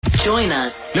Join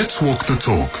us. Let's walk the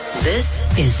talk.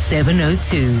 This is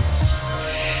 702.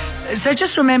 So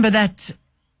just remember that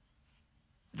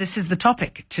this is the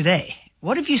topic today.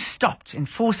 What have you stopped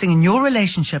enforcing in your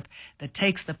relationship that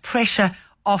takes the pressure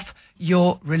off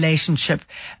your relationship?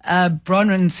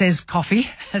 Bronwyn says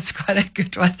coffee. That's quite a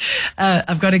good one.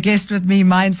 I've got a guest with me,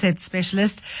 mindset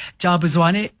specialist, Jabu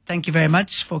Zwane. Thank you very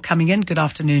much for coming in. Good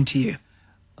afternoon to you.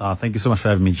 Thank you so much for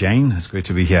having me, Jane. It's great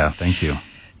to be here. Thank you.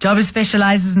 Jabu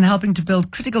specializes in helping to build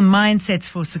critical mindsets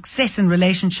for success in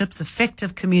relationships,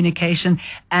 effective communication,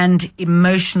 and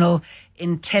emotional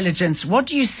intelligence. What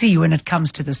do you see when it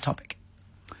comes to this topic?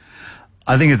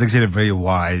 I think it's actually a very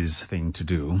wise thing to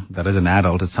do. That as an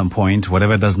adult, at some point,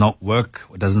 whatever does not work,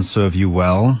 or doesn't serve you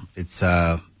well, it's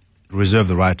reserve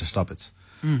the right to stop it.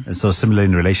 And so, similarly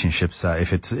in relationships,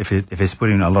 if it's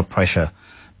putting a lot of pressure,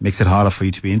 makes it harder for you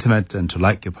to be intimate and to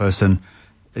like your person,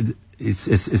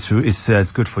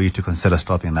 it's good for you to consider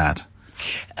stopping that.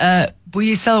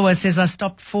 Buyi Selwa says, I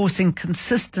stopped forcing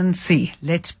consistency.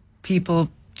 Let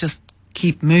people just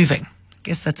keep moving. I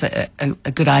guess that's a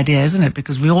good idea, isn't it?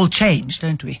 Because we all change,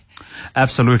 don't we?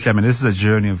 Absolutely. I mean, this is a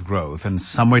journey of growth, and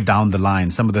somewhere down the line,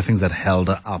 some of the things that held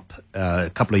up a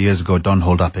couple of years ago don't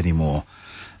hold up anymore.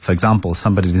 For example,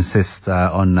 somebody insists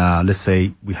on, let's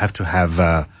say, we have to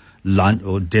have lunch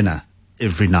or dinner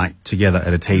every night together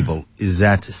at a table. Is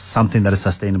that something that is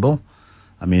sustainable?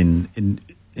 I mean,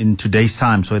 in today's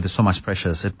times where there's so much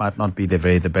pressures, it might not be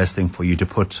the best thing for you to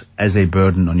put as a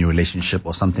burden on your relationship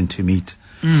or something to meet.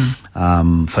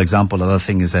 For example, another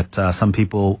thing is that some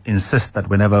people insist that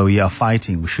whenever we are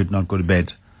fighting, we should not go to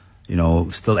bed,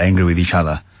 still angry with each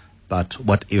other. But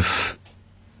what if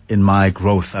in my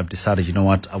growth, I've decided, you know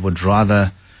what, I would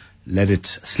rather let it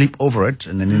sleep over it,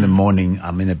 and then in the morning,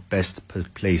 I'm in a best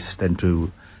place than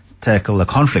to tackle a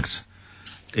conflict.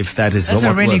 If that's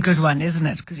a really works. good one, isn't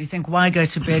it? Because you think, why go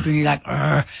to bed when you're like,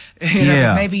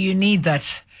 maybe you need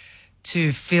that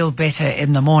to feel better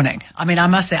in the morning. I mean, I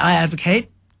must say, I advocate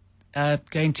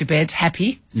going to bed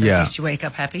happy, so at least you wake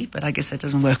up happy. But I guess that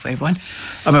doesn't work for everyone.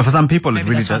 I mean, for some people, maybe it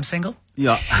really that's why does. I'm single.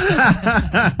 Yeah.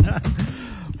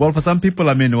 Well, for some people,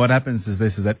 I mean, what happens is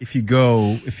that if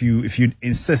you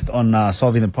insist on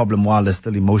solving the problem while they're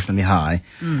still emotionally high,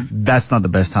 that's not the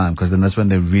best time, because then that's when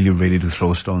they're really ready to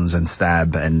throw stones and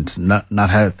stab and not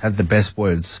have the best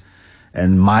words,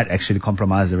 and might actually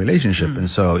compromise the relationship. And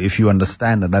so if you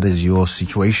understand that is your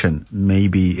situation,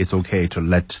 maybe it's okay to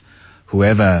let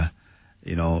whoever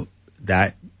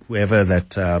that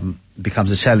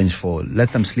becomes a challenge for,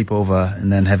 let them sleep over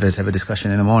and then have a discussion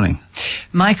in the morning.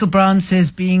 Michael Brown says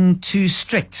being too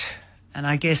strict, and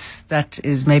I guess that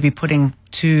is maybe putting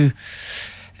too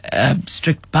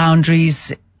strict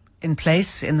boundaries in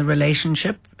place in the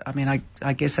relationship. I mean,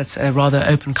 I guess that's a rather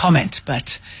open comment,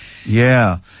 but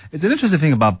yeah, it's an interesting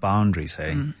thing about boundaries,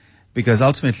 because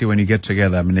ultimately when you get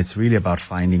together, I mean, it's really about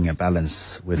finding a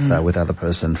balance with other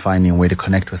person, finding a way to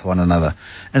connect with one another.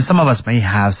 And some of us may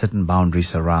have certain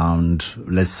boundaries around,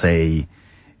 let's say,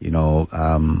 in my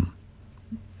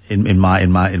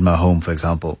home, for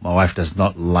example, my wife does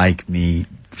not like me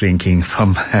drinking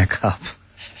from her cup.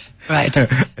 Right.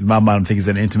 And my mom thinks it's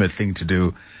an intimate thing to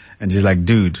do. And she's like,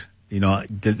 dude,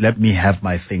 let me have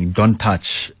my thing. Don't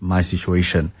touch my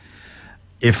situation.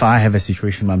 If I have a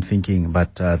situation, I'm thinking,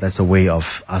 but that's a way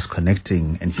of us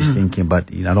connecting. And she's thinking, but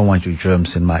I don't want your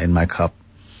germs in my cup.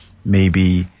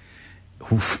 Maybe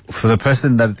for the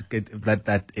person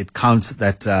that it counts,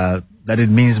 that it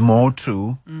means more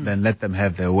to, then let them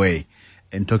have their way.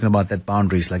 And talking about that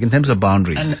boundaries, like in terms of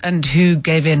boundaries, and who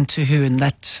gave in to who in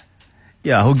that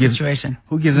situation?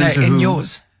 Who gives in to who? In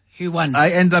yours. Who won? I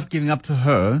end up giving up to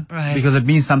her because it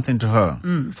means something to her.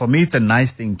 For me, it's a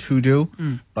nice thing to do,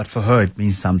 but for her, it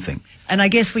means something. And I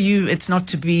guess for you, it's not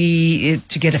to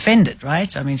get offended,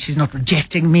 right? I mean, she's not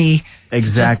rejecting me.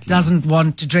 Exactly. She just doesn't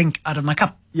want to drink out of my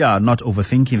cup. Yeah, not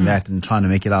overthinking that and trying to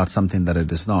make it out something that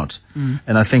it is not.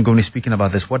 And I think when we're speaking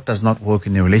about this, what does not work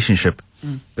in a relationship,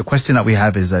 the question that we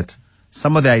have is that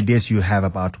some of the ideas you have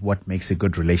about what makes a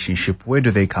good relationship, where do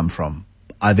they come from?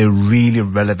 Are they really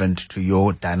relevant to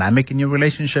your dynamic in your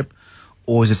relationship?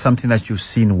 Or is it something that you've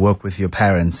seen work with your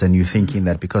parents and you're thinking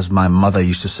that because my mother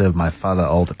used to serve my father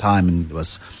all the time and it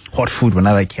was hot food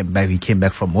whenever he came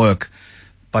back from work,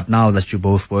 but now that you're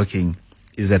both working,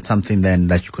 is that something then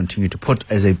that you continue to put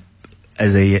as an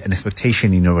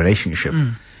expectation in your relationship?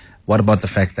 What about the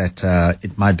fact that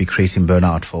it might be creating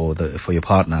burnout for your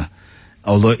partner?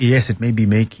 Although, yes, it may be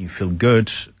making you feel good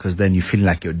because then you feel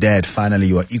like you're dead. Finally,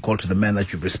 you are equal to the man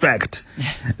that you respect.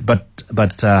 But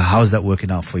how's that working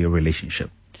out for your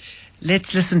relationship?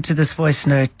 Let's listen to this voice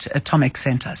note Atomic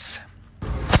sent us.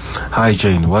 Hi,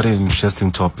 Jane. What an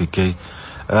interesting topic, eh?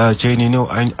 Jane, you know,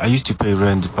 I used to pay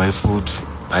rent, buy food,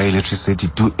 buy electricity,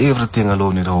 do everything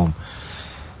alone at home.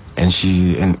 And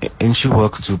she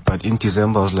works too. But in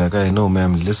December, I was like, I know,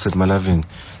 ma'am, listen, my loving,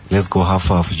 let's go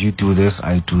half. You do this,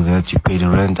 I do that. You pay the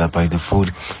rent, I buy the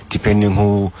food, depending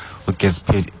who gets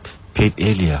paid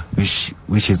earlier,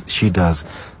 which is she does.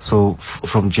 So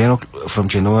from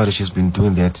January, she's been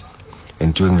doing that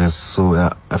and doing this. So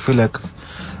I feel like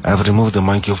I've removed the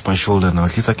monkey off my shoulder now.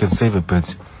 At least I can save a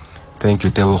bit. Thank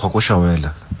you.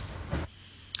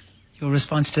 Your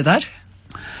response to that?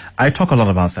 I talk a lot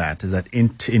about that, is that in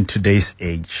today's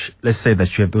age, let's say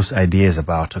that you have those ideas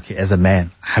about, okay, as a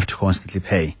man, I have to constantly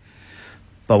pay.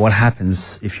 But what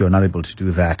happens if you're not able to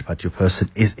do that, but your person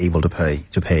is able to pay?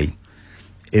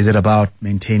 Is it about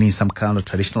maintaining some kind of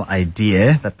traditional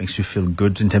idea that makes you feel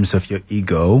good in terms of your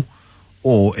ego?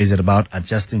 Or is it about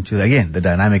adjusting to, again, the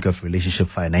dynamic of relationship,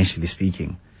 financially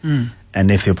speaking?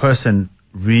 And if your person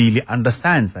really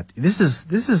understands that this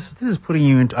is putting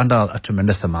you under a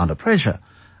tremendous amount of pressure,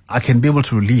 I can be able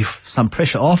to relieve some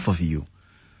pressure off of you.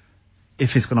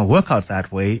 If it's going to work out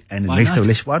that way and it makes the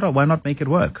relationship, why not make it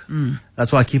work?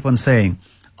 That's why I keep on saying,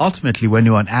 ultimately, when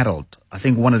you're an adult, I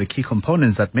think one of the key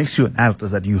components that makes you an adult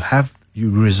is that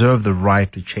you reserve the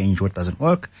right to change what doesn't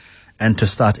work and to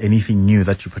start anything new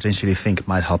that you potentially think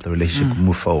might help the relationship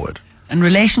move forward. And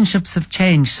relationships have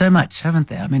changed so much, haven't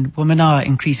they? I mean, women are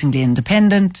increasingly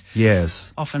independent.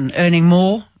 Yes. Often earning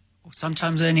more, or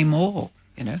sometimes earning more,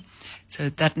 you know. So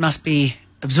that must be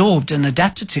absorbed and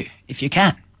adapted to, if you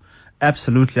can.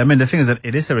 Absolutely. I mean, the thing is that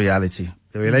it is a reality.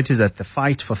 The reality is that the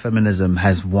fight for feminism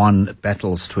has won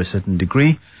battles to a certain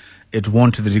degree. It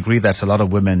won to the degree that a lot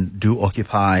of women do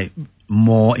occupy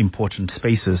more important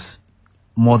spaces,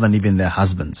 more than even their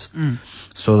husbands.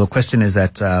 So the question is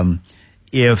that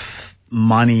if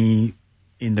money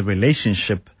in the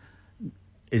relationship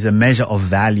is a measure of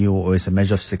value or is a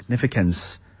measure of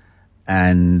significance,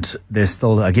 and there's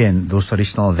still, again, those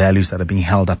traditional values that are being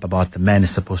held up about the man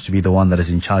is supposed to be the one that is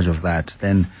in charge of that,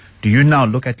 then do you now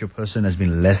look at your person as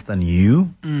being less than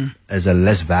you, as a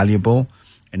less valuable,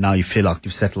 and now you feel like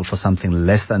you've settled for something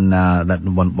less than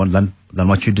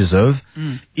what you deserve,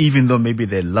 even though maybe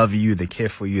they love you, they care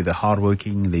for you, they're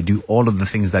hardworking, they do all of the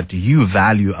things that you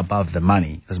value above the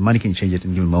money, because money can change at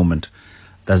any given moment.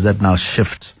 Does that now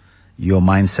shift your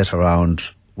mindset around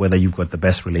whether you've got the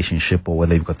best relationship or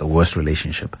whether you've got the worst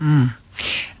relationship?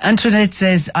 Antoinette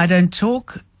says, I don't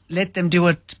talk. Let them do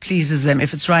what pleases them.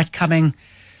 If it's right coming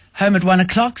home at 1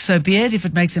 o'clock, so be it. If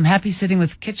it makes them happy sitting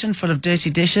with a kitchen full of dirty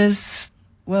dishes,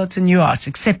 well, it's a new art.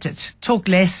 Accept it. Talk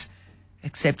less.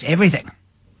 Accept everything.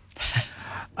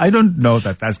 I don't know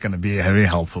that that's going to be a very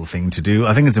helpful thing to do.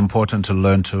 I think it's important to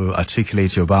learn to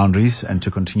articulate your boundaries and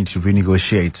to continue to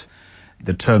renegotiate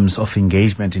the terms of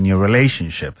engagement in your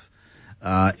relationship.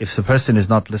 If the person is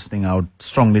not listening, I would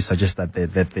strongly suggest that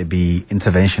there be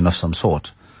intervention of some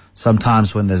sort.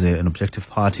 Sometimes when there's an objective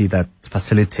party that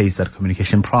facilitates that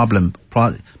communication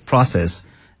process,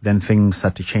 then things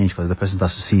start to change because the person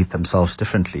starts to see themselves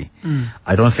differently.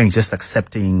 I don't think just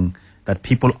accepting that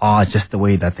people are just the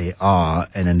way that they are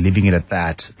and then leaving it at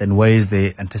that, then where is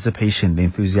the anticipation, the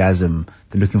enthusiasm,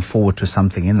 the looking forward to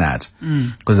something in that?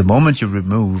 Because the moment you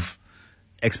remove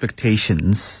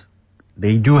expectations,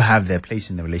 they do have their place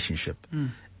in the relationship.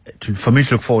 For me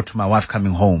to look forward to my wife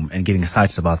coming home and getting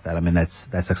excited about that, I mean, that's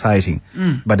exciting.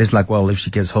 But it's like, well, if she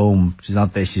gets home, she's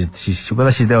not there, she's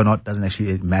whether she's there or not doesn't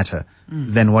actually matter.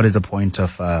 Then what is the point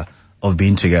of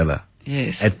being together?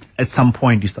 Yes. At some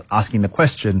point, you start asking the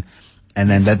question, and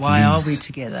then that why leads, are we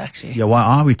together, actually? Yeah, why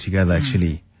are we together,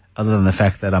 actually? Other than the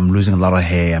fact that I'm losing a lot of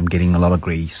hair, I'm getting a lot of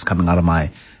grease coming out of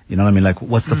my, you know what I mean? Like,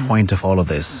 what's the point of all of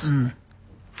this?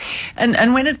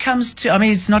 And when it comes to, I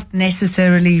mean, it's not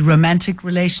necessarily romantic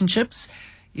relationships,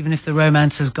 even if the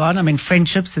romance has gone. I mean,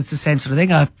 friendships, it's the same sort of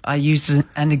thing. I used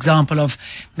an example of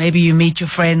maybe you meet your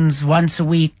friends once a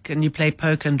week and you play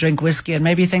poker and drink whiskey, and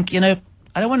maybe you think, you know,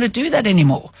 I don't want to do that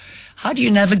anymore. How do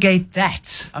you navigate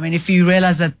that? I mean, if you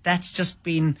realize that that's just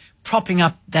been propping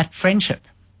up that friendship.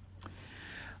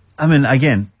 I mean,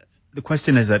 again, the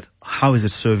question is that how is it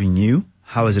serving you?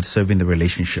 How is it serving the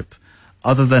relationship?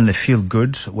 Other than the feel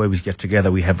good, where we get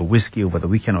together, we have a whiskey over the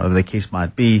weekend, or whatever the case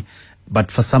might be. But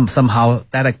for somehow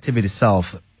that activity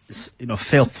itself,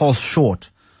 falls short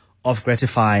of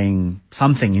gratifying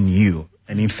something in you.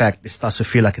 And in fact, it starts to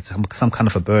feel like it's some kind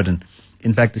of a burden.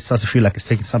 In fact, it starts to feel like it's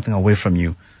taking something away from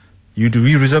you.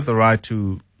 You reserve the right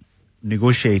to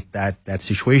negotiate that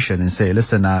situation and say,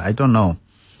 listen, I don't know.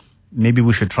 Maybe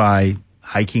we should try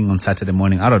hiking on Saturday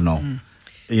morning. I don't know.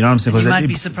 You know what I'm saying? You 'Cause might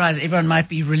be surprised. Everyone might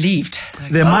be relieved.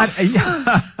 Like, They might.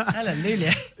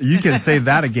 hallelujah. You can say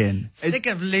that again. Sick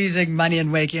of losing money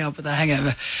and waking up with a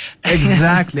hangover.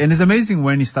 Exactly. And it's amazing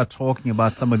when you start talking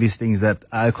about some of these things that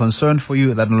are a concern for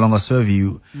you that no longer serve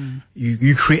you.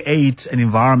 You create an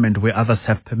environment where others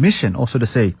have permission also to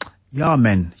say, yeah,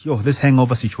 man, this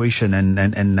hangover situation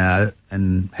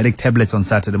and headache tablets on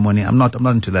Saturday morning, I'm not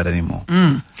into that anymore.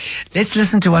 Let's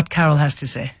listen to what Carol has to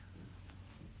say.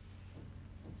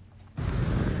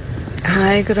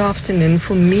 Hi, good afternoon.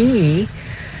 For me,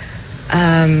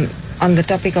 on the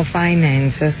topic of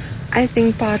finances, I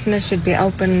think partners should be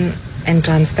open and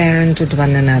transparent with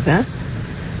one another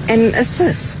and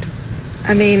assist.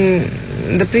 I mean,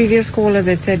 the previous caller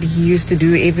that said he used to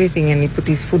do everything and he put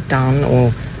his foot down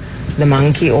or the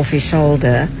monkey off his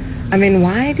shoulder. I mean,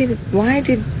 why did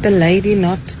the lady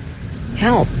not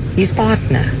help his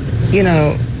partner? You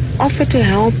know, offer to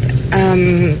help.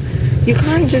 You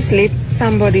can't just let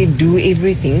somebody do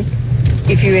everything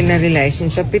if you're in a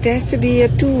relationship. It has to be a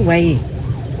two-way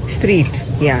street,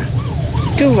 yeah.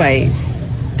 2 ways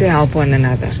to help one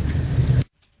another.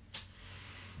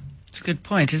 It's a good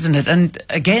point, isn't it? And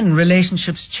again,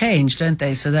 relationships change, don't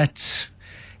they? So that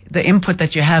the input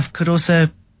that you have could also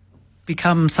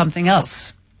become something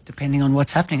else, depending on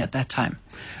what's happening at that time.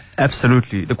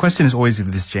 Absolutely. The question is always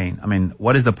this, Jane. I mean,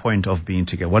 what is the point of being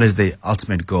together? What is the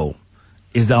ultimate goal?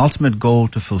 Is the ultimate goal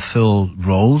to fulfill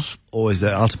roles, or is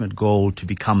the ultimate goal to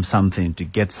become something, to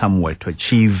get somewhere, to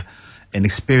achieve an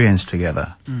experience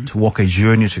together, to walk a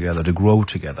journey together, to grow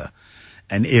together?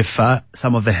 And if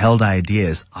some of the held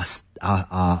ideas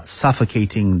are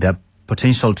suffocating the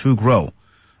potential to grow,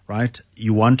 right?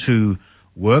 You want to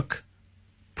work,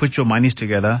 put your monies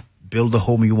together, build the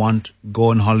home you want,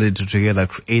 go on holiday together,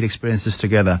 create experiences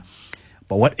together.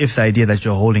 But what if the idea that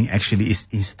you're holding actually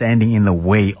is standing in the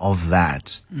way of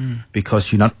that because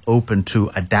you're not open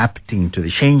to adapting to the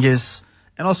changes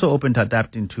and also open to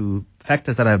adapting to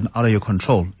factors that are out of your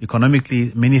control?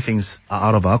 Economically, many things are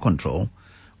out of our control.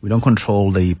 We don't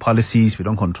control the policies. We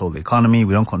don't control the economy.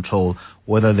 We don't control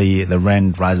whether the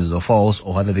rent rises or falls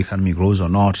or whether the economy grows or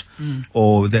not,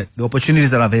 or the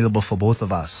opportunities that are available for both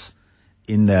of us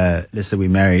in the, let's say we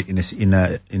married in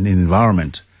an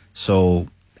environment. So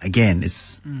again,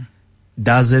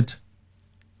 does it,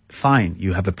 fine,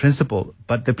 you have a principle,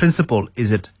 but the principle,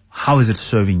 how is it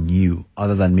serving you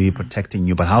other than maybe protecting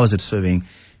you, but how is it serving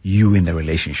you in the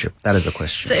relationship? That is the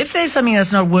question. So if there's something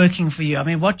that's not working for you, I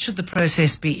mean, what should the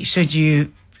process be? Should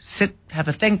you sit, have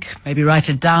a think, maybe write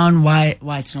it down, why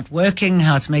it's not working,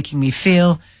 how it's making me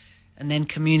feel, and then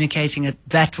communicating it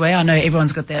that way? I know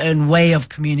everyone's got their own way of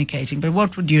communicating, but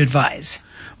what would you advise?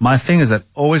 My thing is that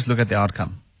always look at the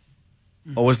outcome.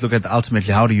 Always look at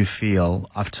ultimately, how do you feel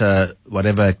after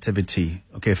whatever activity?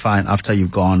 Okay, fine. After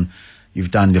you've done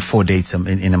the 4 dates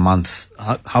in a month.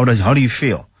 How do you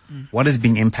feel? What is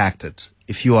being impacted?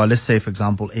 If you are, let's say, for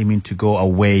example, aiming to go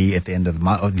away at the end of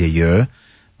the year,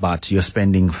 but you're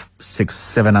spending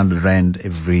 600-700 rand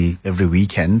every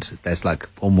weekend, that's like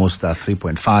almost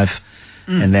 3.5.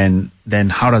 And then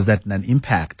how does that then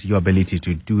impact your ability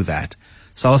to do that?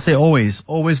 So I'll say always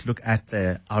look at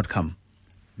the outcome.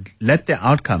 Let the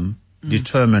outcome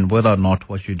determine whether or not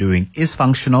what you're doing is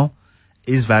functional,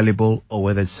 is valuable, or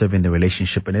whether it's serving the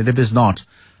relationship. And if it's not,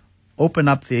 open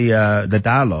up the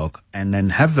dialogue and then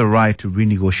have the right to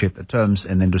renegotiate the terms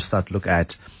and then to start look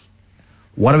at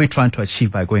what are we trying to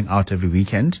achieve by going out every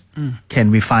weekend? Can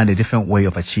we find a different way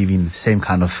of achieving the same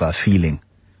kind of feeling?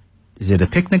 Is it a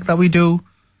picnic that we do?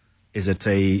 Is it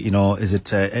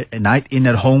a night in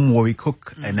at home where we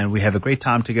cook and then we have a great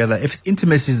time together? If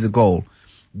intimacy is the goal,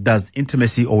 does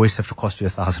intimacy always have to cost you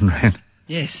 1,000 rand?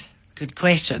 Yes, good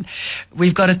question.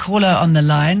 We've got a caller on the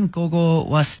line, Gogo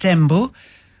Wastembu,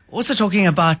 also talking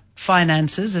about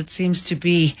finances. It seems to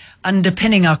be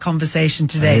underpinning our conversation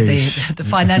today, the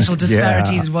financial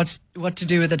disparities, what to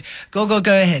do with it. Gogo,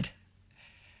 go ahead.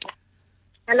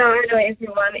 Hello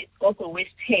everyone. It's Gogo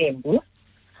Wastembu.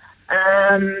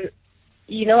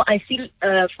 I feel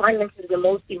finance is the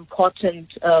most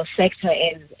important factor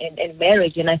in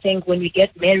marriage. And I think when we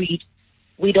get married,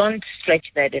 we don't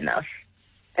stretch that enough,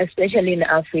 especially in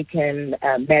African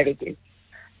marriages.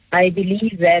 I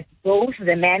believe that both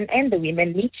the men and the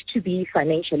women need to be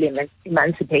financially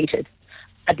emancipated.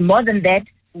 But more than that,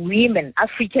 women,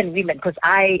 African women, because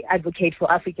I advocate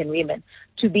for African women,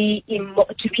 to be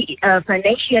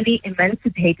financially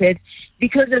emancipated,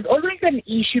 because there's always an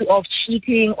issue of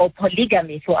cheating or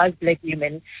polygamy for us black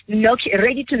women,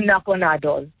 ready to knock on our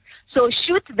doors. So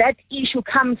should that issue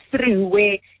come through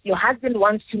where your husband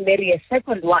wants to marry a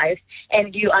second wife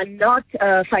and you are not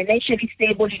financially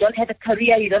stable, you don't have a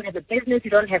career, you don't have a business, you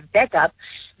don't have backup,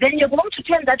 then you're going to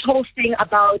turn that whole thing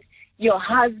about your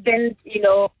husband,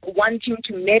 wanting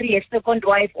to marry a second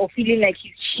wife or feeling like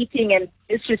he's cheating and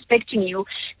disrespecting you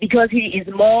because he is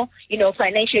more,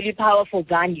 financially powerful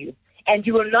than you. And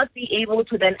you will not be able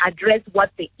to then address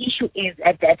what the issue is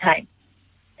at that time.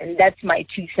 And that's my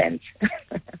 2 cents.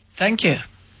 Thank you.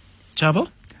 Chabo?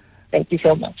 Thank you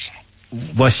so much.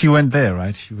 Well, she went there,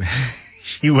 right?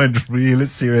 She went really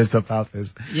serious about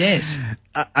this. Yes.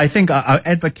 I think I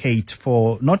advocate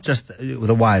for not just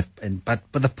the wife, but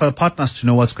for the partners to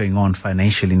know what's going on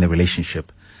financially in the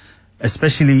relationship,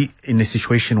 especially in a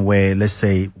situation where, let's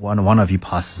say, one of you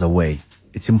passes away.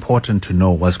 It's important to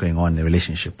know what's going on in the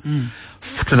relationship.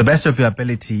 To the best of your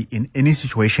ability, in any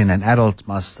situation, an adult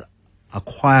must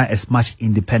acquire as much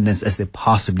independence as they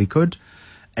possibly could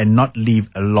and not leave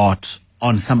a lot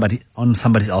on somebody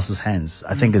else's hands.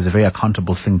 I think is a very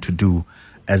accountable thing to do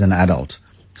as an adult.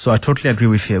 So I totally agree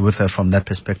with her from that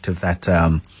perspective that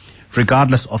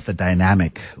regardless of the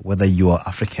dynamic, whether you are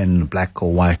African, black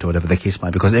or white or whatever the case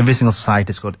might be, because every single society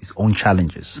has got its own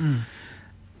challenges,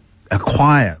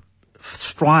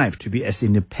 strive to be as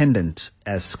independent,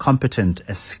 as competent,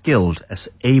 as skilled, as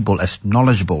able, as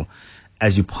knowledgeable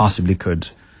as you possibly could,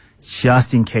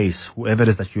 just in case whoever it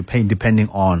is that you're paying depending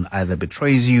on either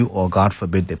betrays you or, God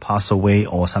forbid, they pass away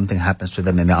or something happens to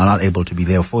them and they are not able to be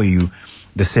there for you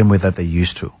the same way that they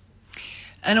used to.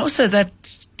 And also that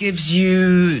gives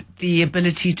you the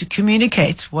ability to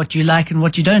communicate what you like and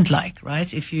what you don't like,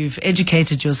 right? If you've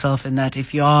educated yourself in that,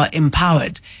 if you are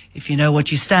empowered, if you know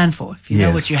what you stand for, if you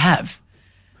know what you have,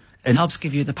 it helps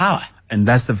give you the power. And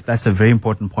that's a very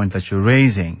important point that you're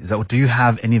raising. Is that, do you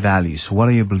have any values? What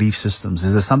are your belief systems?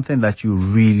 Is there something that you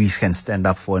really can stand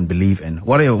up for and believe in?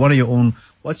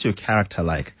 What's your character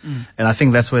like? And I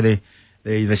think that's where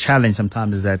the challenge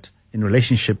sometimes is that in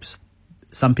relationships,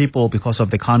 some people, because of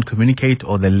they can't communicate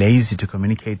or they're lazy to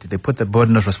communicate, they put the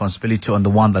burden of responsibility on the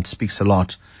one that speaks a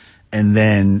lot. And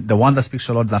then the one that speaks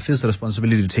a lot that feels the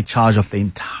responsibility to take charge of the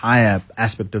entire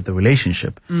aspect of the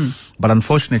relationship. But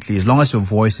unfortunately, as long as your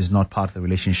voice is not part of the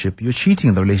relationship, you're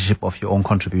cheating the relationship of your own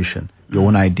contribution, your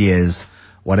own ideas,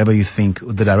 whatever you think,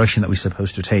 the direction that we're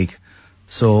supposed to take.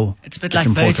 So it's a bit like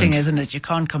important. Voting, isn't it? You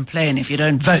can't complain if you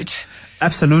don't vote.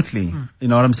 Absolutely. You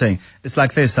know what I'm saying? It's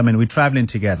like this. I mean, we're traveling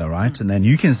together, right? And then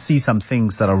you can see some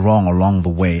things that are wrong along the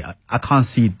way. I can't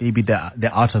see it. Maybe they're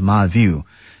out of my view.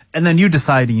 And then you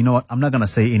deciding, you know what, I'm not going to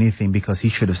say anything because he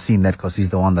should have seen that because he's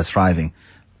the one that's driving.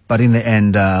 But in the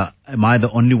end, am I the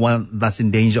only one that's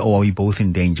in danger or are we both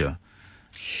in danger?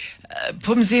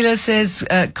 Pumzila says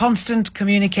constant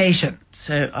communication.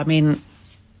 So, I mean,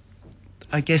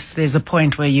 I guess there's a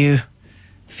point where you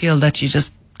feel that you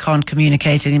just can't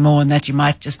communicate anymore and that you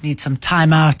might just need some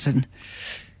time out and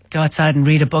go outside and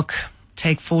read a book,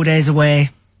 take 4 days away,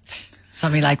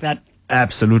 something like that.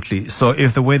 Absolutely. So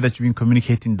if the way that you've been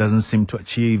communicating doesn't seem to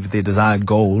achieve the desired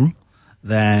goal,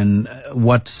 then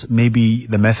what maybe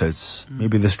the methods,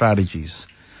 maybe the strategies?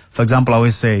 For example, I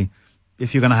always say,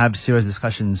 if you're going to have serious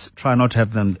discussions, try not to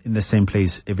have them in the same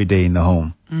place every day in the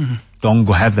home. Don't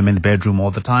go have them in the bedroom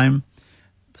all the time.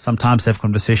 Sometimes have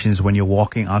conversations when you're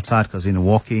walking outside, because in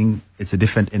walking, it's a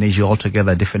different energy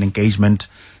altogether, different engagement.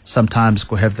 Sometimes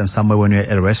go have them somewhere when you're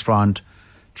at a restaurant.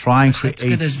 Try and create. That's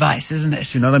good advice, isn't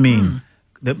it? You know what I mean?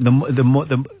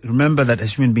 Remember that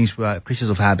as human beings, we are creatures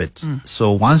of habit.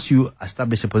 So once you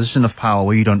establish a position of power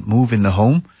where you don't move in the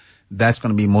home, that's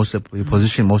going to be most of your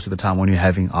position most of the time when you're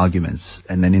having arguments.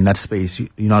 And then in that space, you're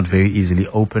not very easily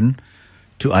open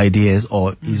to ideas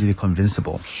or easily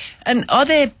convincible. And are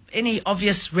there any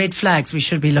obvious red flags we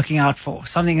should be looking out for?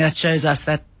 Something that shows us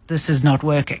that this is not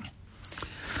working?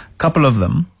 A couple of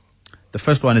them. The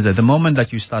first one is that the moment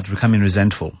that you start becoming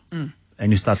resentful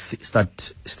and you start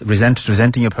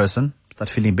resenting your person, start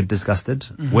feeling a bit disgusted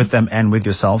with them and with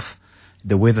yourself,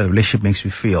 the way that the relationship makes you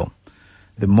feel.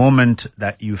 The moment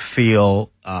that you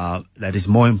feel that it's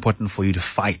more important for you to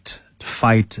fight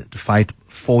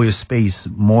for your space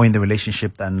more in the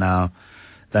relationship than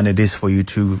it is for you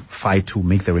to fight to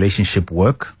make the relationship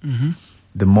work.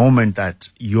 The moment that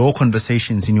your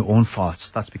conversations in your own thoughts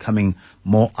starts becoming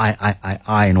more I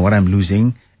and what I'm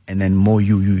losing, and then more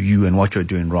you and what you're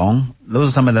doing wrong. Those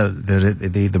are some of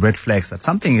the red flags that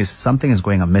something is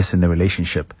going amiss in the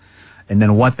relationship. And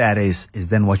then what that is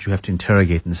then what you have to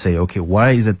interrogate and say, okay,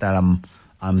 why is it that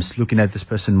I'm looking at this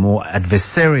person more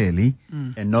adversarially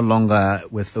and no longer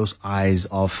with those eyes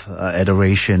of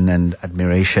adoration and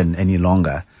admiration any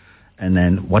longer? And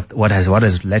then what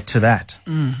has led to that?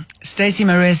 Stacey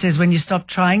Marais says, when you stop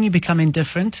trying, you become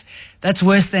indifferent. That's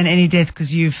worse than any death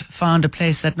because you've found a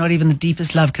place that not even the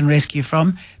deepest love can rescue you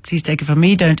from. Please take it from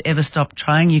me. Don't ever stop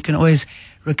trying. You can always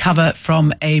recover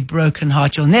from a broken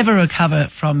heart. You'll never recover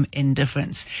from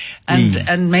indifference.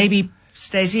 And maybe,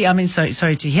 Stacey, I mean,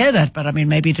 sorry to hear that, but I mean,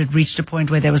 maybe it had reached a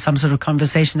point where there was some sort of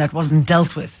conversation that wasn't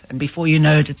dealt with. And before you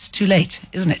know it, it's too late,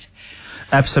 isn't it?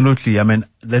 Absolutely. I mean,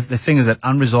 the thing is that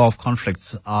unresolved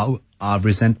conflicts are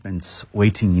resentments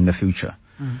waiting in the future.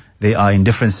 They are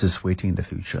indifferences waiting in the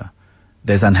future.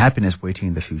 There's unhappiness waiting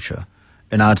in the future.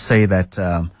 And I'd say that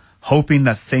hoping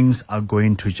that things are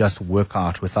going to just work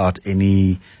out without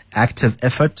any active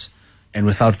effort and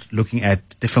without looking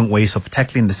at different ways of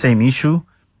tackling the same issue,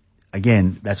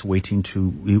 again, that's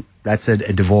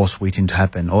a divorce waiting to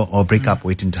happen or a breakup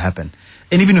waiting to happen.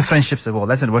 And even with friendships as well,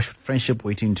 that's a friendship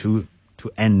waiting to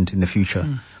end in the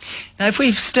future. Now, if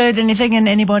we've stirred anything in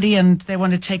anybody and they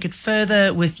want to take it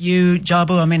further with you,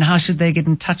 Jabu, I mean, how should they get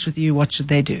in touch with you? What should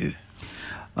they do?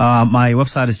 My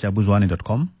website is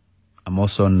jabuzwane.com. I'm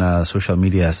also on social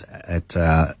media at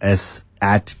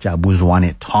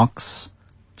Jabuzwane Talks.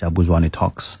 Jabuzwane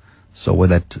Talks. So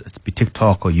whether it be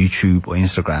TikTok or YouTube or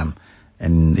Instagram,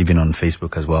 and even on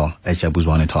Facebook as well, at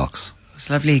Jabuzwane Talks. It's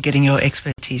lovely getting your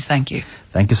expertise. Thank you.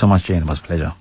 Thank you so much, Jane. It was a pleasure.